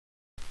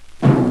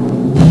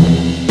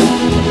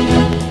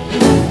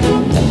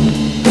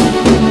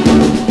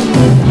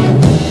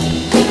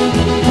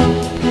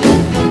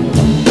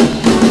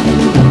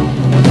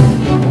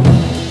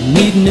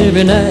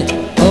every night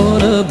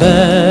on a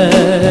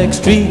back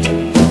street.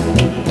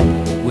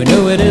 We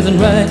know it isn't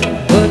right,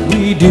 but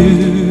we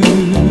do.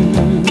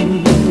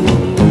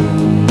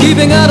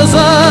 Keeping out of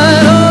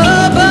sight on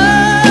a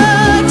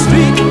back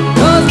street,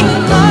 'cause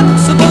we're not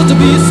supposed to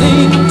be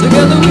seen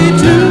together, we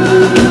two.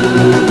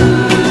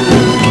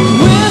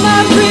 We're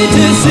not free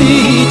to see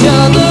each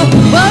other,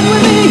 but we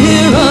meet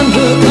here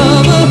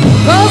undercover,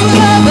 'cause we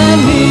love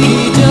and need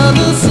each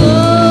other so.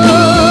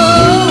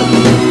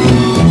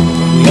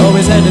 We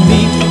always had to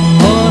meet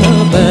on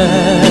a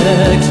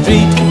back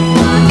street.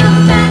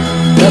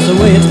 That's the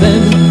way it's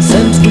been